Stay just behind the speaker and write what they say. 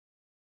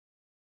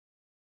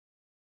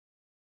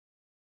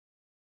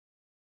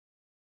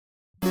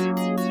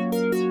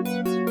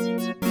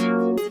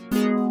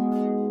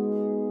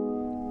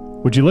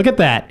Would you look at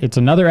that? It's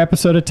another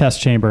episode of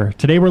Test Chamber.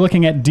 Today we're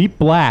looking at Deep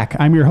Black.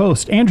 I'm your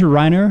host, Andrew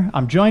Reiner.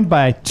 I'm joined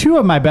by two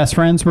of my best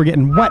friends. We're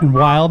getting wet and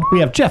wild. We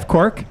have Jeff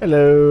Cork.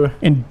 Hello.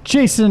 And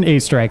Jason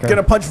Oestreicher.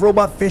 Gonna punch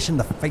robot fish in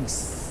the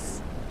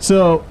face.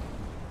 So,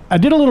 I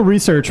did a little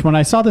research when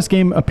I saw this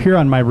game appear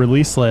on my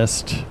release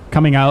list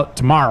coming out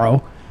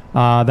tomorrow.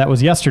 That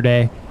was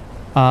yesterday.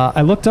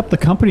 I looked up the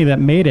company that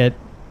made it.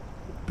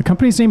 The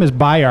company's name is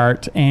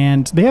ByArt,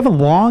 and they have a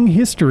long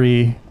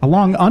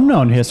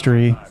unknown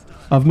history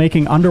of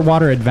making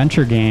underwater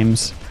adventure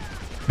games.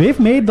 They've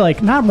made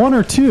like not one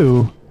or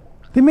two,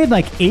 they made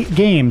like 8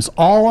 games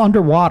all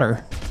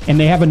underwater. And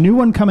they have a new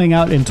one coming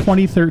out in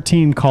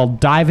 2013 called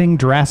Diving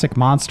Jurassic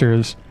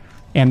Monsters.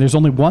 And there's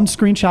only one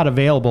screenshot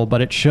available,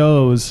 but it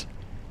shows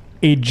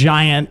a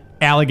giant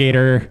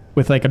alligator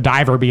with like a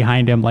diver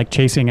behind him, like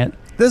chasing it.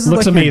 This is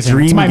looks like amazing. a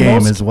dream It's my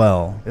game as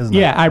well, isn't it?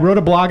 Yeah, I wrote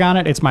a blog on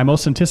it. It's my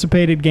most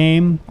anticipated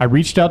game. I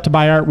reached out to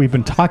ByArt. We've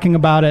been talking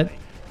about it.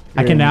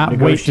 I cannot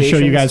wait to show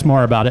you guys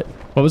more about it.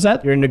 What was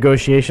that? You're in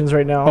negotiations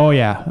right now? Oh,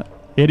 yeah.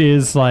 It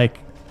is like...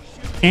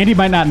 Andy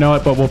might not know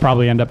it, but we'll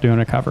probably end up doing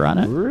a cover on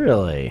it.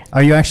 Really?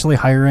 Are you actually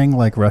hiring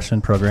like Russian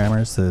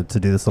programmers to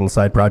do this little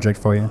side project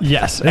for you?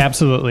 Yes,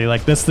 absolutely.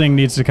 Like this thing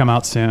needs to come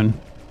out soon.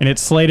 And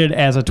it's slated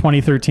as a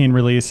 2013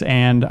 release,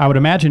 and I would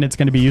imagine it's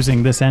going to be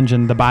using this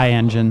engine, the By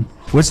engine.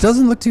 Which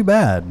doesn't look too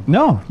bad.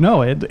 No,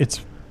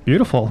 it's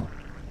beautiful.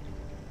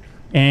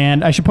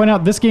 And I should point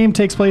out, this game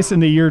takes place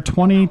in the year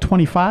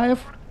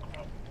 2025.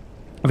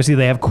 Obviously,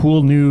 they have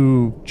cool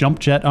new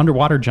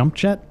underwater jump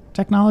jet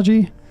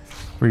technology,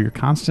 where you're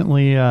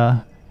constantly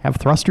have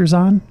thrusters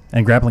on.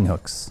 And grappling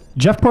hooks.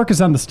 Jeff Pork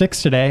is on the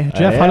sticks today.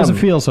 Jeff, how does it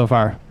feel so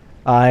far?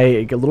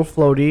 I get a little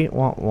floaty.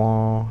 Wah,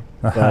 wah,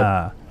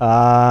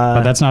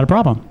 but that's not a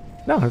problem.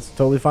 No, it's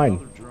totally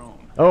fine.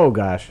 Oh,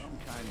 gosh.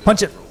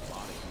 Punch it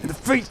in the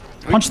face.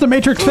 Punch the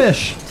Matrix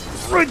fish.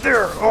 Right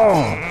there.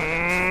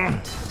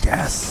 Oh.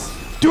 Yes.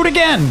 Do it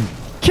again.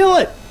 Kill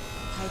it.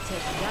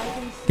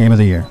 Game of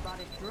the year.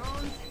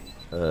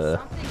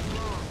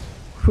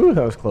 Whew,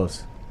 that was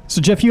close. So,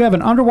 Jeff, you have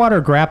an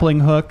underwater grappling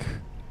hook.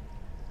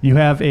 You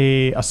have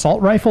a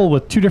assault rifle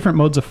with 2 different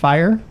modes of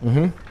fire.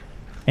 Mm-hmm.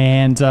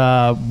 And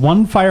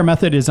one fire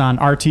method is on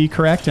RT,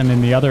 correct? And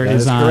then the other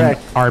is on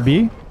correct.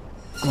 RB,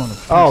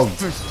 Oh,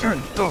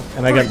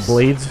 and I got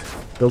blades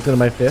built into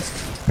my fist.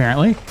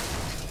 apparently.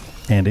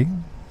 Andy.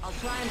 I'll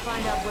try and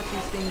find out what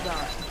these things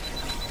are.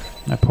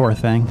 That poor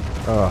thing.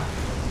 Oh,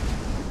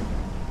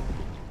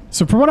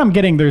 So from what I'm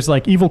getting, there's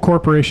like evil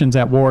corporations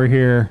at war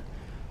here.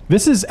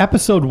 This is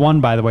episode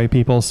 1, by the way,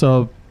 people.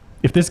 So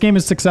if this game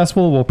is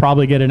successful, we'll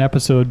probably get an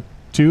episode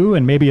 2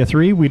 and maybe a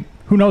 3.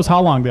 Who knows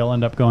how long they'll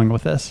end up going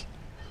with this.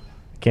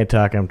 can't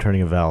talk. I'm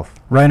turning a valve.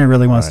 Reiner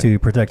really wants to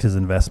protect his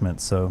investment,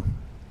 so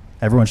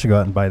everyone should go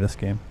out and buy this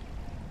game.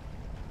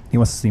 He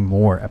wants to see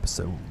more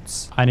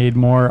episodes. I need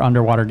more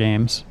underwater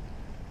games.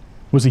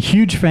 Was a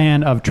huge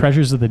fan of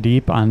Treasures of the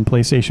Deep on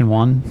PlayStation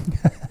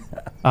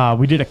 1.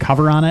 We did a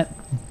cover on it.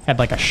 Had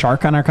like a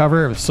shark on our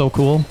cover. It was so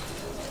cool.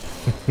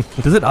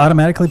 Does it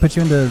automatically put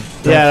you into...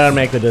 Yeah, that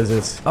automatically does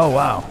this. Oh,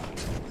 wow.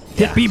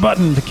 Hit B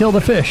button to kill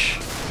the fish.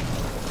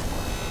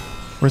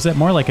 Or is that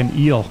more like an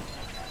eel?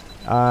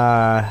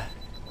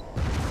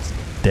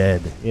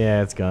 Dead.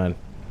 Yeah, it's gone.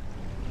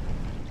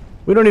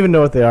 We don't even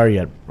know what they are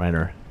yet,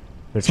 Reiner.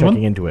 They're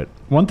checking into it.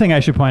 One thing I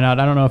should point out,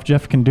 I don't know if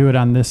Jeff can do it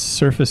on this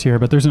surface here,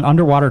 but there's an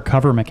underwater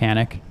cover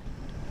mechanic.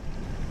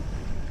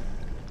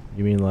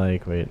 You mean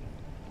like, wait.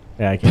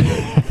 Yeah, I can't do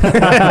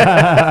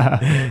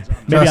it.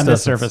 Maybe on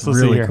this surface. Let's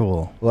see really here.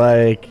 cool.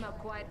 Like, Come out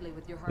quietly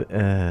with your heart.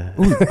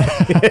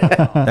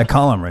 That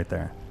column right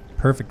there.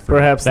 Perfect for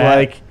perhaps That-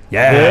 like this?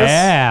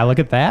 Yeah, look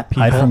at that,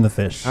 people. hide from the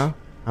fish. Huh?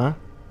 Huh?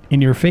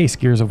 In your face,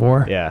 Gears of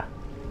War. Yeah.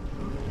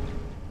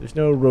 There's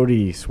no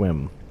roadie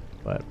swim,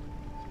 but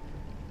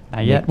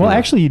Not yet. Well,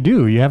 actually, you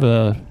do. You have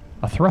a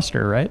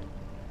thruster, right?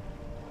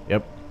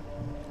 yep.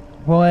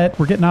 What?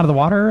 We're getting out of the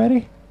water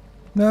already?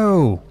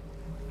 No.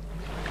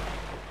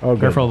 Oh,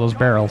 good. Careful of those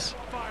barrels.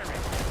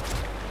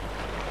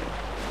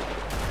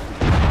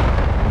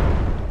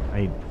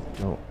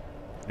 Oh,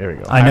 there we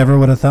go. I never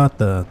would have thought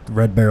the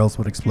red barrels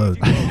would explode.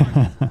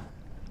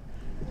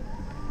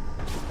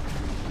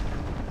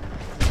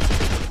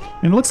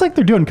 And it looks like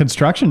they're doing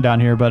construction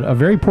down here, but a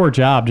very poor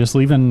job, just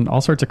leaving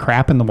all sorts of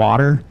crap in the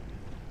water.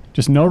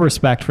 Just no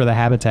respect for the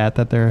habitat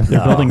that they're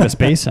building this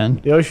base in.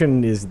 The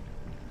ocean is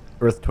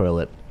Earth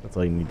toilet. That's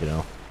all you need to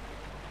know.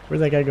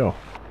 Where'd that guy go?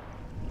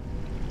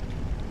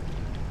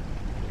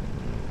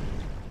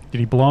 Did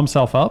he blow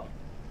himself up?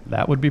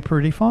 That would be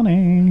pretty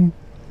funny.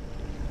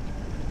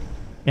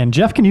 And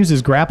Jeff can use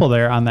his grapple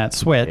there on that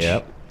switch.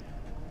 Yep.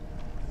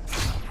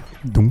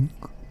 Dunk.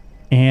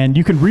 And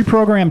you can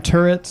reprogram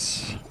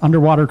turrets,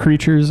 underwater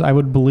creatures, I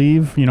would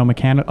believe, you know,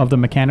 of the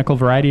mechanical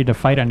variety to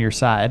fight on your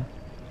side.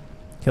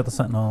 Kill the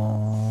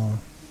sentinel.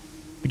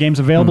 The game's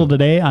available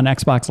today on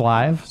Xbox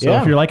Live. So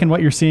Yeah. if you're liking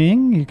what you're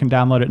seeing, you can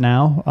download it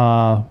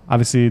now.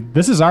 Obviously,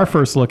 this is our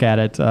first look at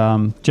it.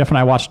 Jeff and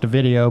I watched a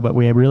video, but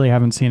we really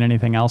haven't seen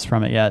anything else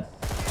from it yet.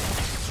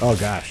 Oh,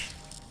 gosh.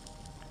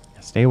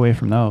 Stay away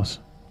from those.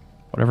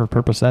 Whatever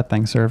purpose that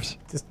thing serves.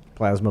 Just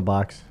plasma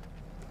box.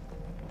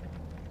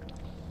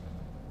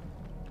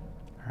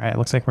 All right,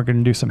 looks like we're going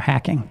to do some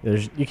hacking.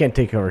 You can't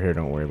take cover here.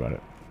 Don't worry about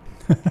it.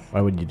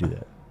 Why would you do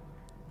that?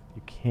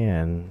 You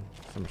can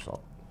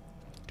somersault.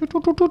 Toot,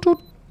 toot, toot, toot, toot.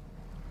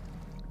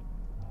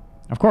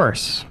 Of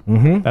course.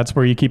 Mm-hmm. That's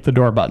where you keep the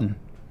door button.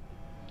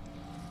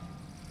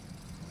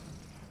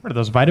 What are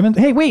those vitamins?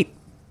 Hey, wait.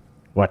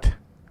 What?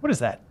 What is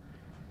that?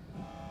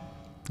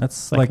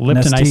 That's Like like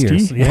Lipton iced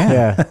Nesteers. tea? Yeah.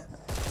 Yeah.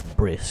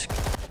 Brisk.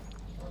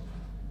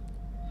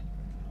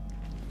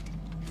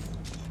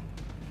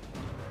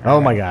 Oh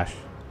my gosh.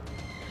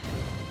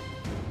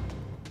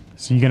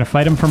 So you going to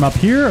fight him from up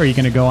here, or are you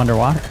going to go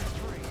underwater?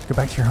 Go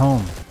back to your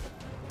home.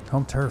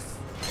 Home turf.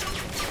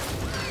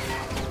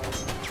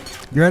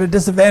 You're at a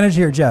disadvantage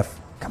here, Jeff.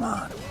 Come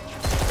on.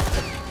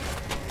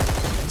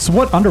 So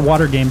what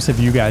underwater games have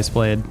you guys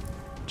played?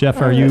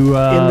 Jeff, are you...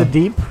 in the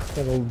deep?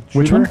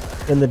 which Shooter?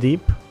 one? In the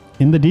deep?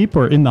 In the deep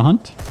or in the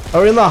hunt?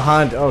 Oh, in the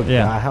hunt. Oh,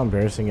 Yeah. God, how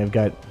embarrassing. I've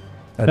got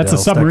That's a Adele stuck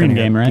in submarine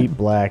here. game, right? deep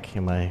black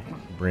in my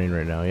brain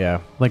right now.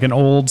 Yeah. Like an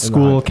old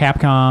school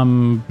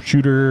Capcom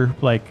shooter,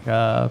 like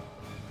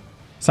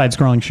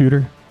side-scrolling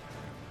shooter.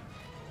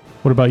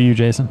 What about you,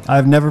 Jason?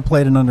 I've never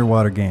played an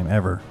underwater game,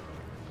 ever.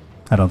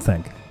 I don't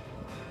think.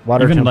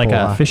 Water Even Temple, like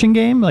a fishing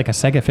game, like a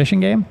Sega fishing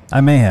game?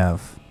 I may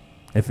have.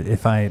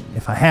 If I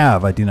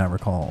have, I do not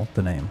recall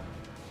the name.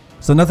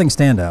 So nothing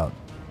stand out.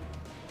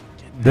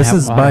 This That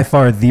is water. by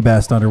far the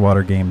best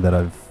underwater game that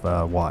I've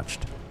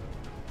watched.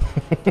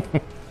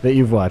 that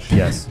you've watched.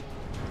 Yes.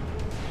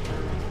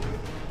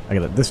 I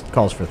got it. This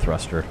calls for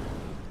thruster.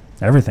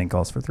 Everything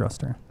calls for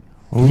thruster.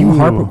 Ooh. You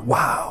harp.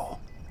 Wow.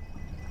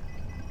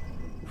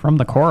 From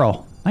the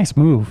coral. Nice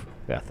move.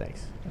 Yeah,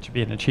 thanks. That should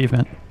be an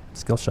achievement.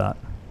 Skill shot.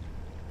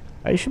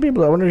 You should be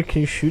able to. I wonder,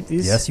 can you shoot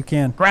these? Yes, you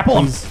can.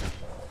 Grapple him.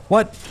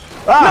 What?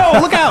 No,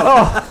 look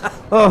out!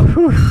 Oh,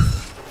 whew.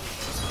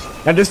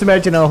 Now just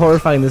imagine how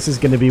horrifying this is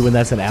going to be when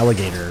that's an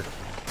alligator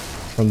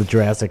from the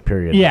Jurassic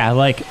period. Yeah,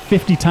 like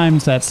 50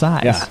 times that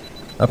size. Yeah.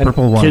 A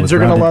purple one. kids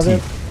with are gonna rounded love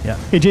it. teeth. Yeah.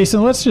 Hey,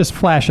 Jason, let's just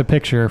flash a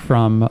picture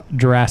from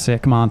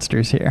Jurassic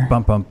Monsters here.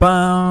 Bum bum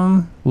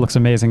bum. Looks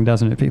amazing,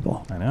 doesn't it,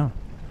 people? I know.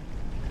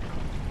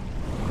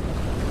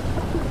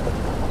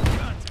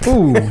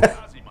 Ooh.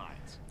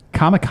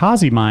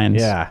 Kamikaze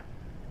mines. Yeah.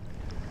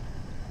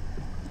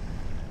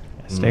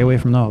 Stay away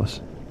from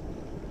those.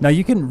 Now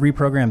you can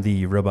reprogram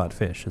the robot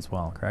fish as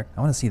well, correct?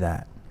 I want to see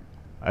that.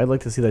 I'd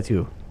like to see that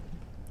too.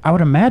 I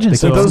would imagine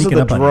So So so. those are sneaking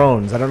the up on you.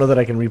 drones. I don't know that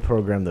I can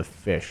reprogram the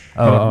fish.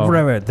 Oh, Uh-oh.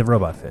 right, the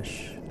robot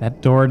fish.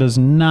 That door does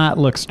not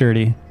look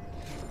sturdy.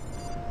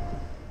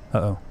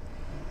 Uh-oh.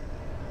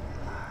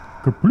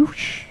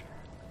 Kabloosh.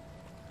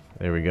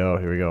 There we go.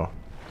 Here we go.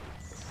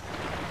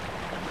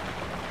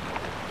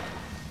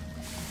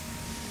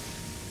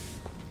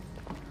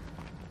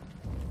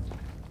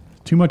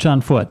 Too much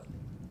on foot.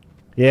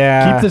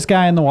 Yeah. Keep this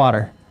guy in the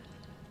water.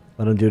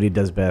 Let him do what he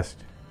does best.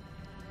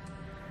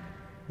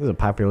 This is a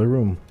popular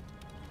room.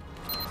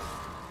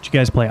 Did you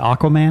guys play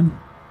Aquaman?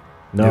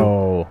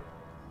 No.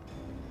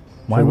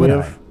 Why Should we would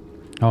have?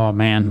 Oh,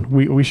 man.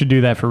 We should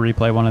do that for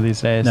replay one of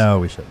these days. No,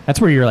 we should. That's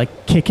where you're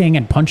like kicking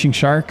and punching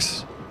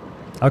sharks.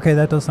 Okay,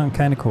 that does sound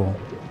kind of cool.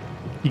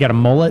 You got a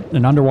mullet,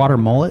 an underwater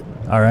mullet,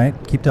 All right,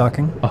 keep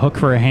talking. a hook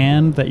for a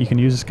hand that you can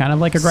use as kind of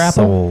like a grapple.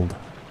 Sold.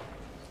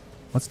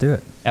 Let's do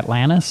it.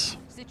 Atlantis?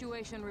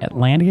 Situation report.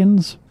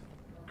 Atlanteans?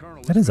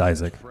 That is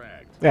Isaac.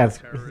 Yeah,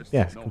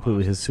 it's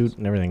completely his suit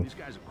and everything.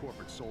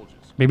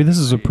 Maybe this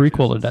is a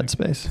prequel to Dead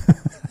Space.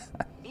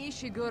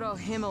 Ishiguro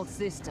Himmel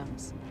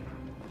Systems.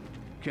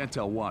 Can't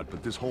tell what,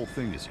 but this whole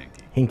thing is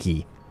hinky.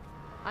 Hinky.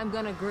 I'm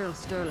gonna grill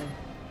Sterling.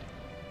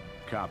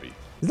 Copy.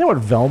 Isn't that what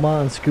Velma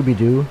and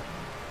Scooby-Doo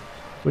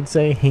would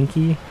say?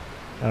 Hinky?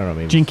 I don't know,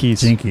 maybe.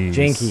 Jinkies. Jinkies.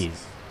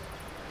 Jinkies.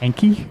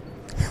 Hanky?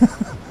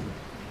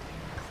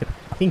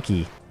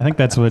 Hinky. I think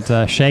that's what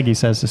Shaggy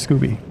says to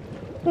Scooby.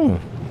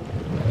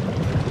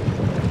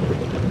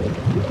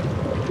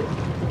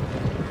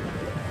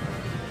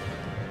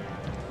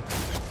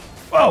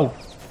 Whoa!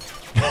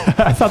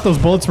 I thought those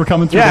bullets were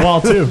coming through the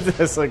wall too.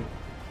 It's like,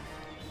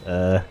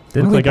 Didn't Looked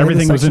we like play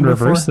everything this was in section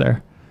reverse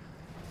before?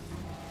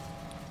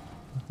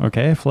 there.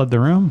 Okay, fled the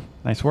room.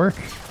 Nice work.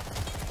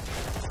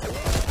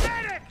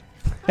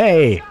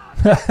 hey.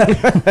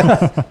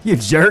 You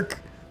jerk.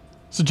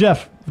 So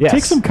Jeff, Yes.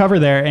 take some cover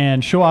there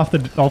and show off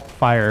the alt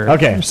fire.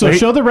 Okay, So so he-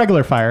 show the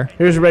regular fire.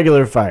 Here's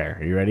regular fire.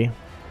 Are you ready?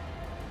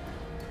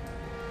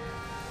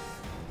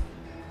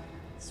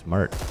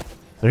 Smart.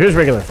 So here's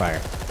regular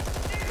fire.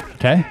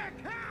 Okay.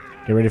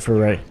 Get ready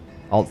for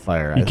alt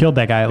fire. You killed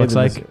that guy, it looks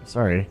like.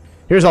 Sorry.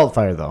 Here's alt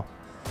fire, though.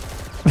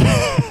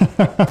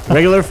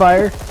 Regular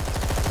fire.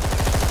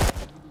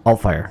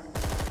 Alt fire.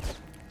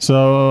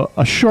 So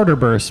a shorter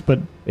burst, but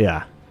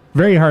Yeah.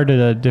 very hard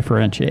to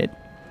differentiate.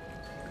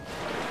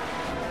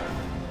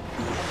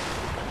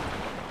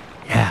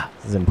 Yeah.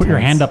 This is Put your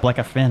intense. hand up like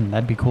a fin.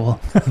 That'd be cool.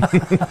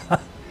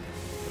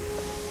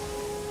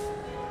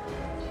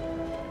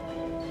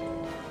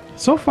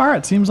 So far,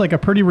 it seems like a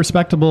pretty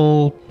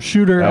respectable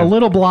shooter. A Yeah.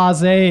 little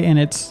blasé in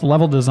its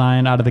level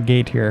design out of the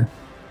gate here.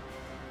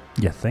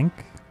 You think?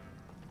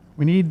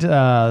 We need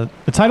the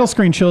title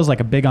screen shows like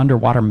a big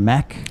underwater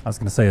mech. I was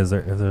gonna say, is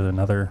there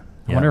another?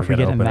 I wonder if we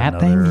gotta get in open that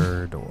thing.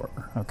 another door.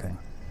 Okay.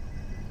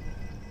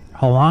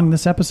 How long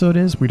this episode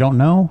is, we don't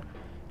know.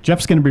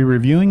 Jeff's going to be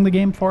reviewing the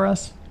game for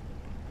us.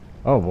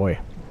 Oh boy.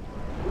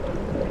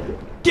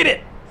 Get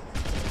it!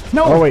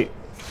 No! Oh wait.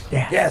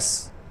 Yeah.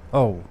 Yes.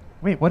 Oh,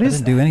 Wait, what I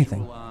is didn't do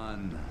anything.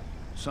 On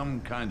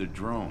some kind of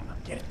drone.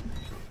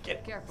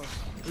 Careful.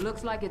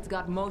 Looks like it's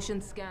got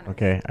motion scanners.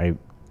 Okay,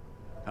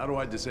 How do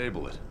I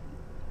disable it?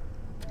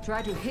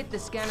 Try to hit the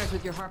scanners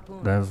with your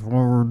harpoon. That's what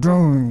we're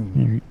doing.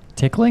 You're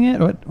tickling it?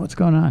 What's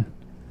going on?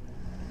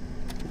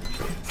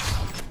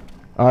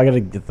 Oh, I gotta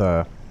get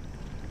the.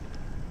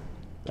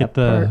 Get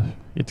that part.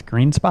 it's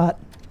green spot.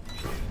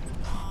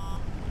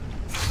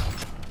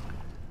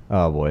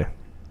 Oh boy.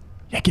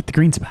 Yeah, get the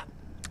green spot.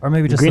 Or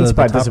maybe The just green the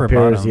spot top or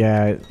disappears. bottom.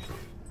 Yeah.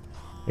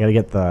 I gotta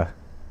get the.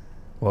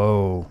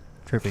 Whoa,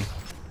 trippy.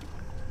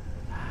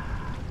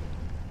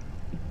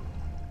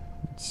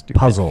 Stupid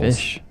Puzzles.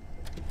 Fish.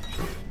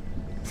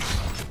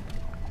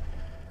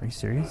 Are you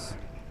serious?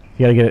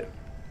 You gotta get it.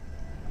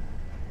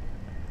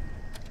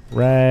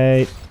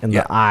 Right in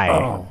the eye.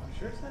 Oh.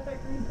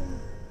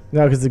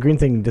 No, because the green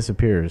thing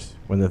disappears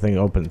when the thing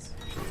opens.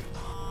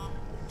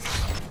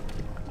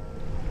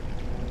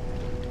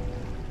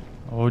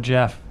 Oh,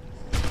 Jeff.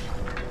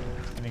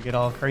 Gonna get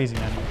all crazy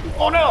on you.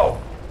 Oh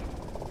no!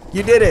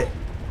 You did it.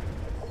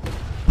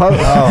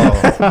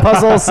 Oh.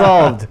 Puzzle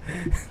solved.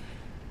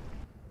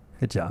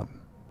 Good job.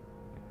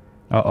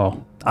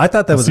 Uh-oh. I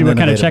thought that Let's was see an what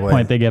kind of innovative checkpoint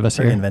way. they give us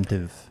Very here.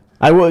 inventive.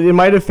 I will. In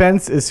my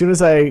defense, as soon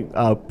as I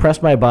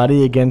pressed my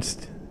body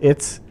against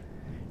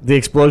the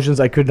explosions,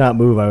 I could not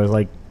move. I was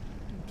like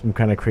some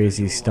kind of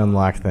crazy stun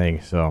lock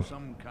thing. So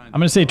Some kind I'm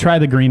gonna say try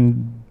the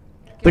green.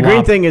 the green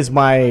Wow. thing is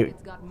my.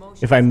 It's got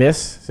motion If I miss,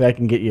 so I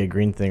can get you a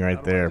green thing right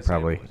How do I there, disable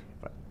probably. it?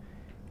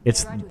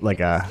 It's Try to like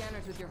hit the a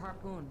scanners with your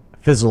harpoon.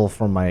 fizzle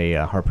from my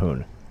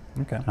harpoon.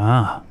 Okay.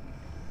 Ah.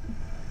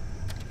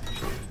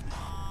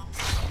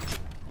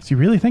 So you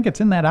really think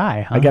it's in that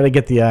eye, huh? I gotta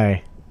get the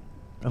eye.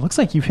 It looks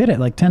like you've hit it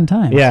like 10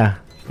 times. Yeah,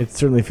 it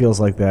certainly feels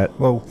like that.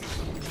 Whoa.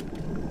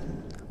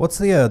 What's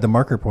the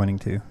marker pointing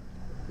to?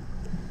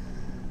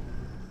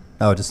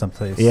 Oh, just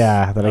someplace.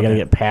 Yeah, that I gotta Okay.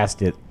 get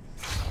past it.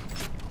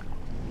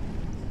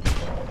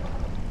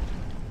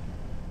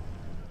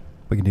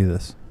 We can do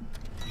this.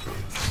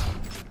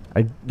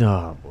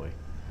 Oh boy,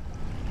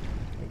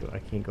 I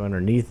can't go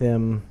underneath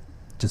him.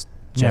 Just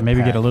Yeah,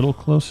 maybe get a jetpack. little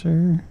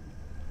closer.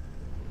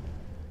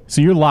 So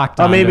you're locked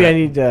Oh, on. maybe I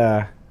need.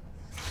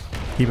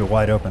 Keep it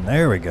wide open.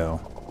 There we go.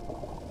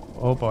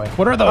 Oh boy.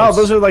 What are those? Oh,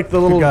 those are like the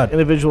little God.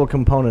 individual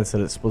components that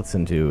it splits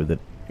into. That.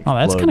 Oh,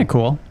 that's explode. kind of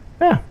cool.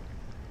 Yeah.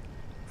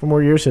 From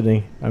where you're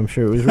sitting, I'm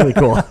sure it was really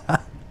cool.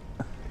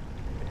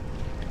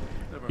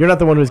 You're not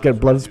the one who's got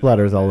blood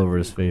splatters all over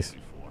his face.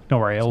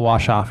 Don't worry, it'll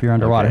wash off. You're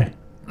underwater.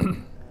 Okay.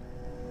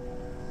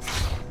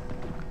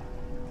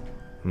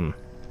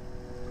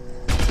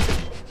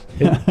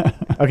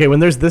 Okay, when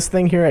there's this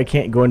thing here, I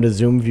can't go into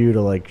zoom view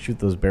to like shoot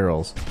those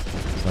barrels.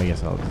 So I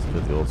guess I'll just do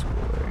it the old school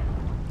way.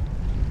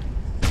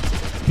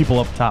 People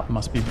up top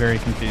must be very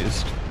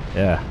confused.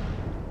 Yeah.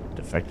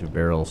 Defective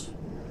barrels.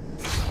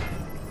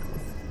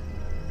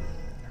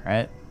 All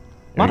right. A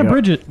There lot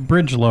you of go.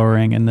 bridge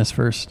lowering in this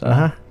first.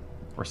 Uh-huh.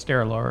 Or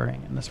stair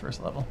lowering in this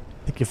first level.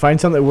 I think you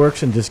find something that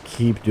works and just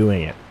keep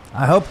doing it.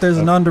 I hope there's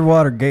an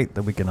underwater gate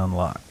that we can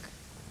unlock.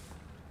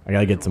 I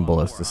gotta get some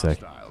bullets to say.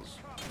 hostiles.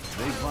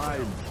 They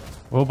vibe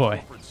Oh boy.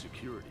 corporate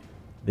security.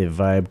 They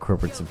vibe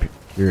corporate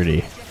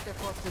security. Check their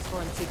corpses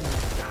for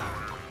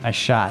insignia. Nice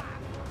shot.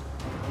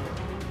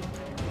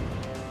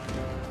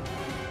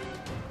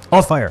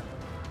 All fire.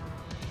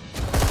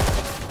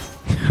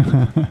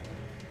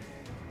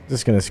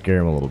 Just gonna scare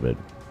him a little bit.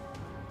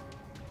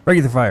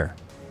 Regular fire.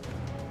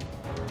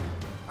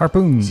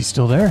 Harpoons. Is he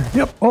still there?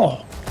 Yep. Oh.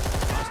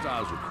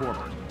 Hostiles are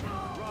corporate.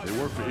 They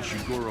work for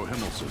Ishiguro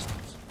Himmel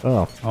Systems.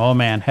 Oh, Oh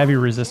man, heavy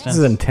resistance.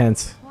 this is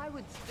intense. Why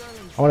would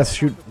Sterling I want to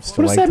shoot.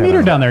 What is that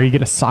meter down there? You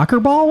get a soccer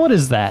ball? What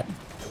is that?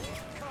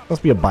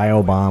 Must be a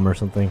bio bomb or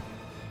something.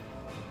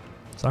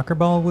 Soccer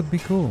ball would be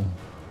cool.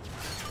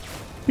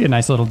 Be a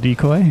nice little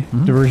decoy,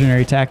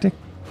 diversionary tactic.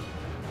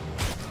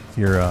 If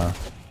you're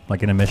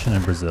like in a mission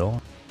in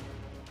Brazil.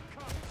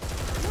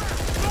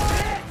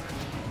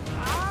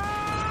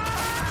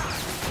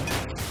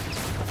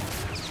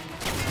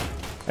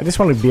 I just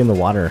want to be in the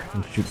water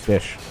and shoot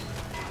fish.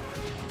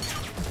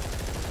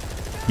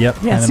 Yep.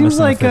 Yeah, it seems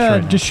like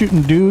just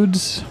shooting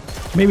dudes.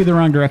 Maybe the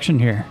wrong direction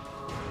here.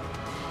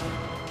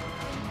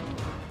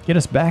 Get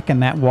us back in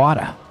that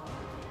water.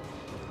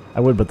 I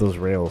would, but those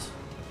rails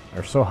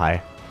are so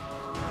high.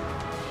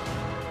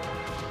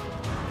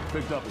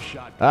 Picked up a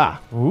shotgun.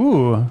 Ah,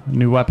 Ooh,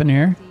 new weapon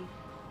here.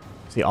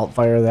 see alt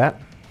fire that?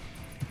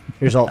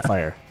 Here's alt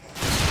fire.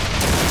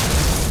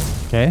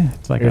 Okay,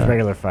 it's like Here's a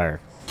regular fire.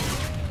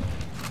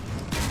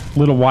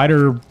 little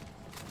wider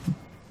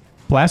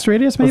blast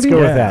radius, maybe? Let's go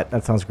with Yeah. that.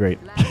 That sounds great.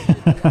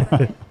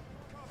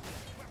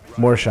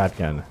 More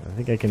shotgun. I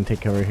think I can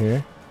take cover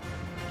here.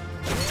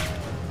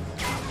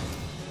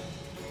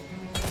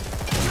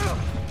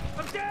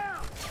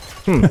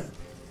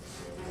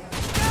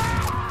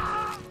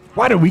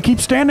 Why do we keep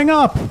standing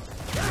up?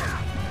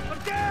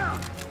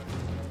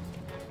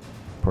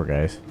 Poor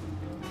guys.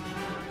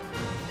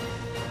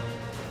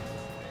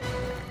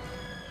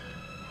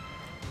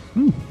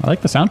 I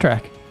like the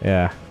soundtrack.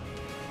 Yeah.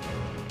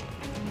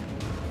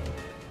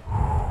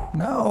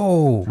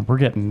 No. We're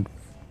getting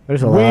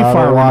There's a way lot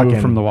far of removed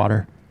walking. from the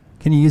water.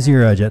 Can you use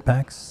your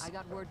jetpacks I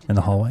got word to in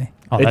the town. hallway?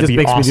 Oh, It that'd just be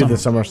makes me awesome. do the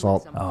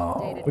somersault. Some Oh.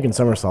 updated We can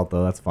somersault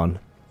though. That's fun.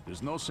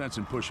 There's no sense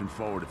in pushing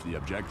forward if the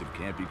objective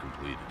can't be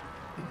completed.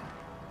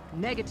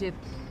 Negative.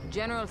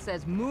 General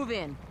says move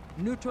in.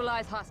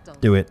 Neutralize hostiles.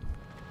 Do it.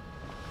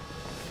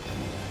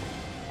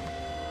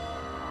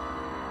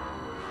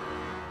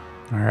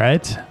 All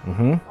right.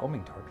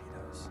 Homing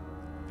torpedoes.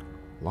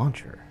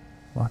 Launcher.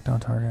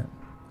 Lockdown target.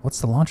 What's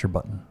the launcher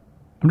button?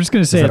 I'm just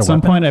going to say that at a some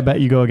weapon? point, I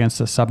bet you go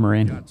against a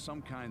submarine Got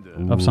some kind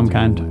of of some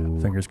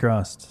kind Fingers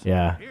crossed.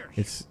 Yeah.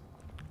 It's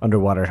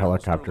underwater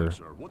helicopter.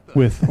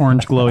 with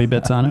orange glowy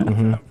bits on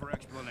it. for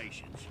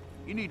explanations.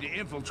 You need to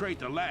infiltrate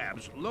the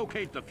labs,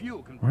 locate the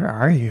fuel Where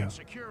are you? Is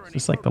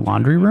this like the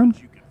laundry room?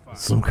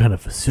 Some kind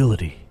of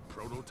facility.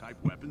 Prototype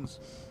weapons,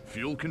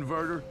 fuel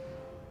converter.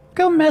 Look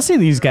how messy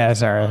these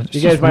guys are. It's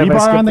You guys just mind if I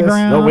rebar skip on the this?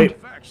 ground. No,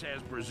 wait. Facts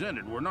as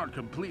presented were not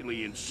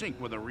completely in sync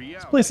with the reality.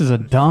 This place is a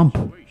dump.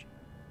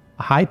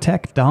 A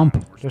high-tech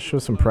dump. Just show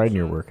some pride in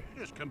your work.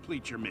 Just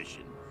complete your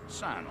mission.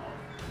 Sign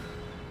off.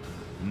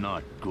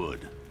 Not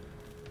good.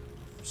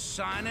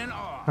 Signing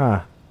off.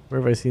 Huh.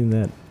 Where have I seen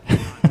that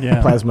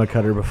Yeah. plasma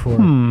cutter before?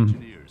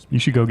 Engineers. You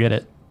should go get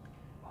it.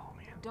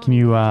 Don't Can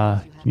you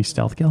engage can you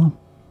stealth kill him?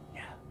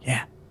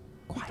 Yeah.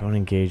 Don't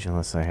engage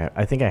unless I have.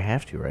 I think I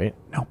have to, right?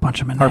 No, punch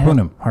him in the Harpoon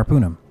head. him.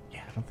 Harpoon him. Yeah,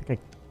 I don't think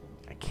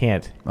I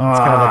can't. It's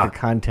kind of like a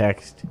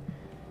context.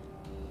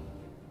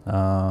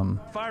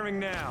 Firing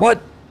now.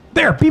 What?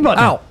 There, B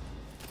button. Ow.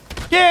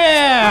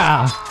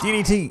 Yeah.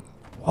 DDT.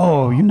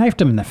 Oh, you knifed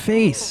him in the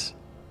face.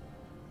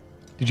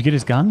 Did you get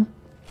his gun?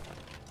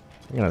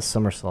 I'm gonna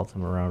somersault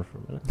him around for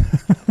a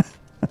minute.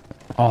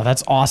 Oh,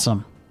 that's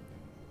awesome.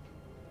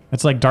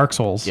 It's like Dark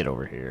Souls. Get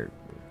over here,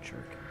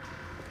 jerk.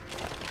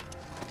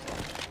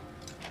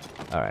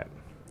 All right,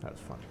 that was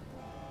fun.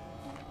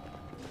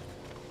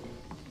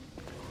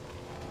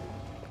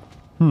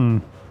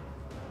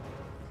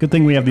 Good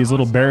thing we have these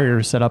little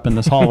barriers set up in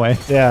this hallway.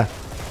 Yeah,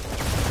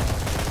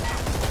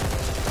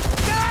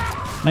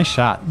 Nice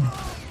shot.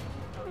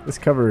 this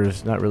cover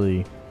is not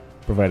really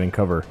providing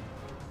cover.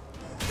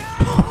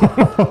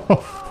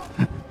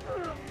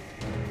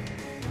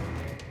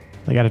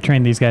 They got to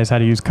train these guys how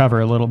to use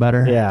cover a little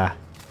better. Yeah,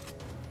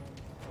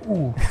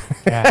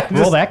 Yeah.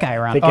 Roll that guy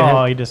around. They can Oh,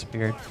 have- he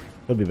disappeared.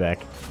 he'll be back.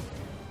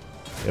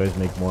 They always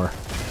make more.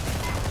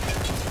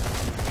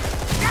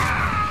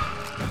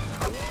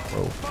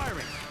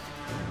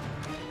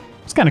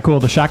 It's kind of cool.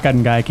 The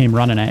shotgun guy came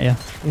running at you.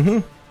 Mm-hmm.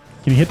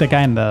 Can you hit that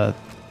guy in the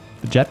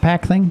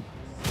jetpack thing?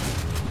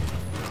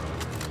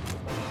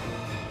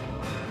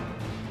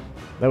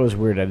 That was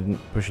weird. I didn't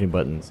push any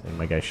buttons, and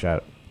my guy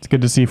shot. It's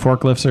good to see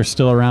forklifts are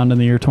still around in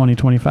the year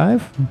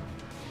 2025.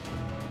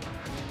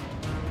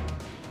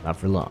 Not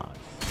for long.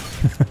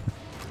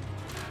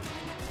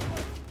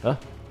 Huh?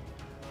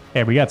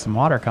 Hey, we got some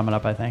water coming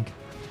up, I think.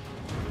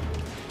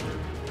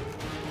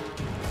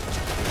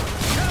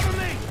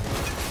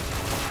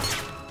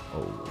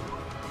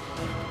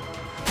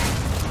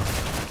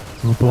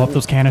 We'll blow up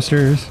those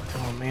canisters.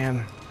 Oh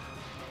man.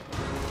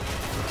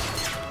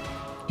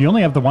 Do you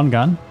only have the one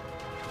gun?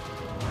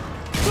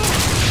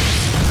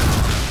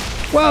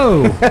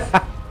 Whoa!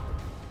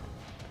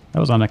 That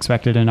was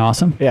unexpected and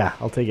awesome. Yeah,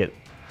 I'll take it.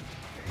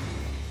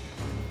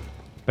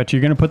 Bet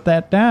you're gonna put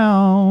that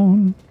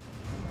down.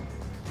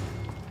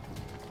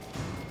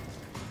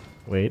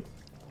 Wait.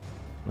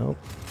 Nope.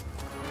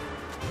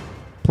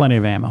 Plenty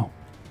of ammo.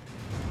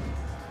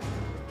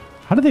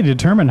 How do they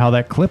determine how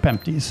that clip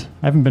empties?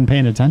 I haven't been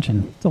paying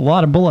attention. It's a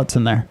lot of bullets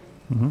in there.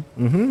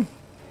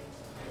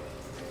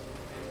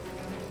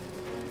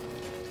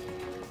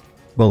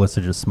 Bullets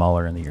are just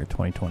smaller in the year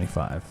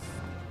 2025.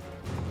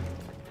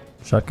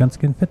 Shotguns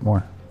can fit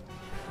more.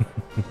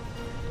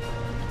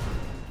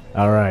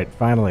 All right,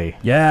 finally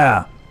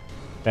Yeah.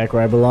 back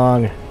where I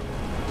belong.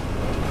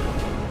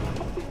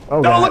 Oh,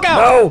 Oh, God. look out!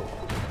 No.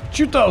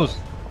 Shoot those!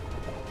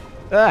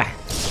 Ah.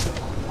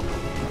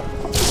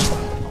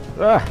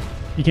 Ah.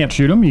 You can't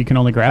shoot them. You can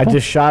only I grab them.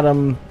 just shot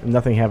him and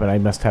nothing happened. I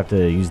must have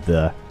to use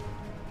the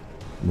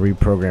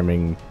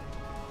reprogramming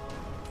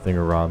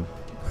thingamajig.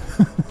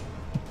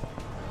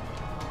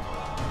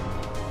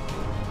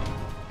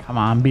 Come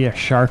on, be a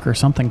shark or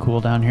something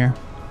cool down here.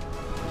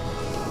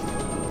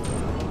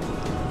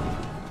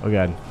 Oh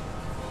god.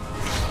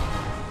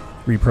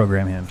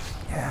 Reprogram him.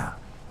 Yeah.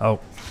 Oh.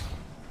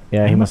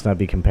 Yeah, he must not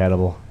be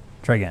compatible.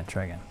 Try again.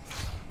 Try again.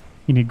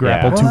 You need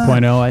grapple Yeah.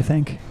 2.0, I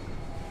think.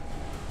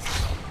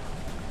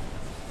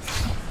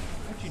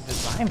 How'd you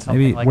design something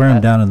Maybe like wear him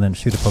that? down and then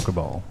shoot a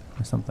Pokeball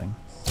or something.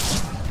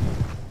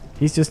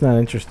 He's just not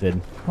interested.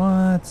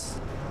 What?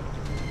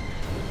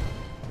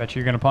 Bet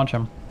you're gonna punch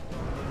him.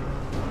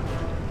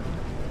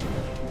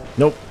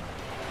 Nope.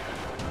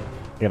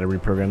 Gotta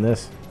reprogram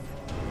this.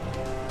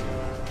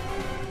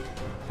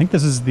 I think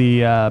this is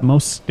the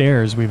most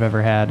stairs we've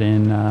ever had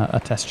in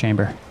a test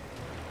chamber.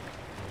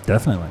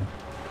 Definitely.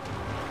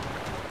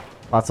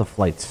 Lots of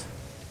flights.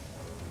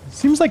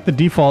 Seems like the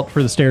default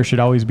for the stairs should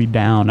always be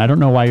down. I don't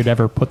know why you'd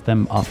ever put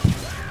them up.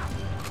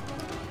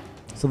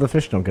 So the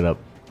fish don't get up.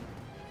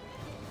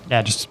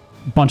 Yeah, just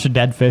a bunch of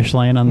dead fish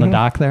laying on the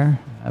dock there.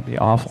 That'd be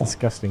awful.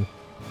 Disgusting.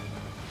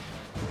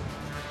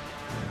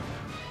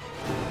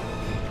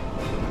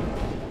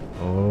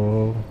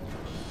 Oh.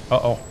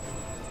 Uh-oh.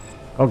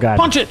 Oh, God.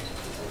 Punch it!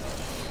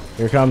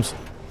 Here it comes.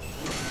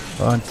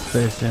 Bunch of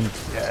fish in.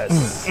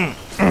 Yes.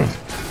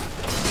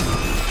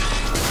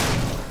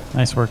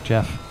 Nice work,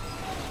 Jeff.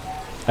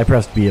 I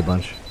pressed B a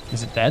bunch.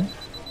 Is it dead?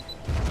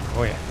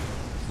 Oh, yeah.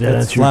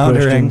 Yeah, It's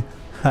floundering.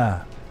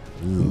 Ha.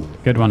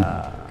 Good one.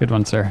 Good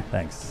one, sir.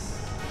 Thanks.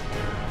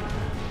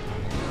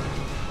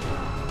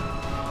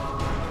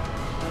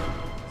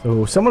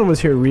 So someone was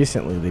here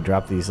recently. They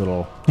dropped these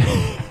little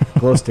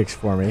glow sticks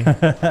for me.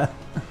 I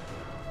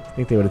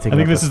think they would have taken.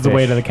 I think out this is the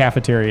way to the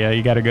cafeteria.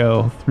 You got to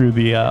go through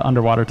the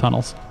underwater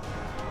tunnels.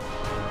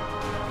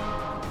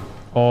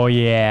 Oh,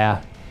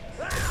 yeah.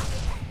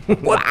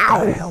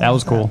 Wow. That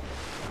was cool.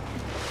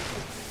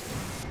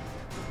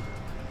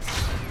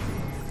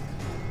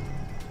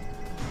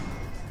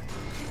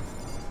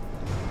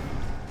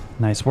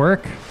 Nice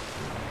work.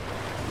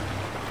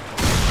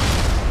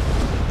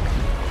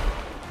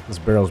 These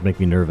barrels make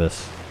me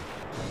nervous.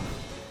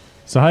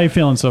 So how you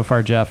feeling so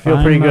far, Jeff? Feel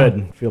pretty I'm,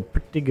 good. Feel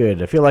pretty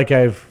good. I feel like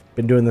I've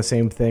been doing the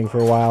same thing for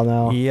a while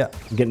now. Yeah.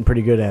 I'm getting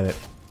pretty good at it.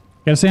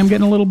 Gotta say I'm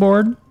getting a little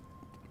bored.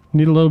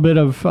 Need a little bit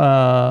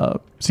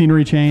of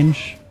scenery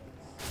change.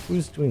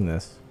 Who's doing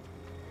this?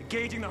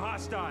 Engaging the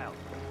hostile.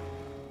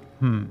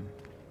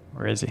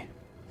 Where is he?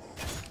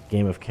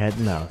 Game of cat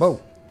and mouse.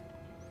 Whoa.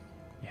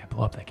 Yeah,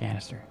 blow up that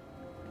canister.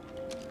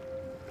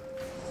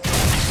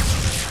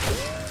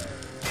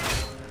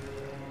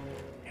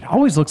 It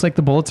always looks like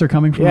the bullets are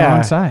coming from the Yeah.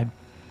 wrong side.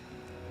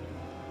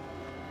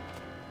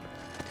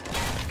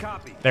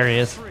 Copy. There he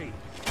is. 3.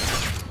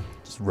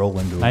 Just roll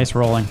into it. Nice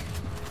rolling.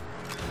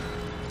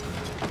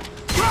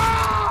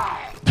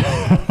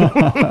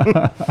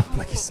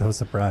 Like he's so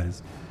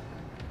surprised.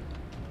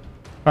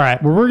 All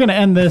right, well, we're going to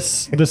end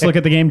this look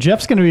at the game.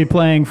 Jeff's going to be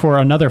playing for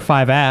another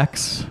 5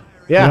 acts.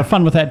 Yeah. Have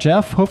fun with that,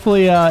 Jeff.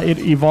 Hopefully it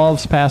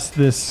evolves past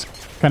this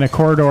kind of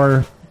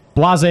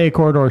blase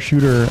corridor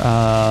shooter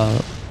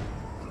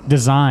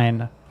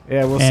design.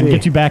 Yeah, we'll and see.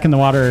 get you back in the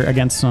water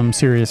against some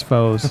serious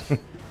foes.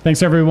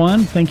 Thanks,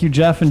 everyone. Thank you,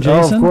 Jeff and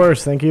Oh, Jason. of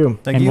course. Thank you.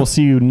 Thank and you. we'll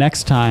see you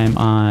next time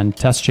on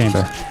Test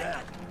Chamber.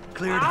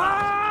 Cleared hot.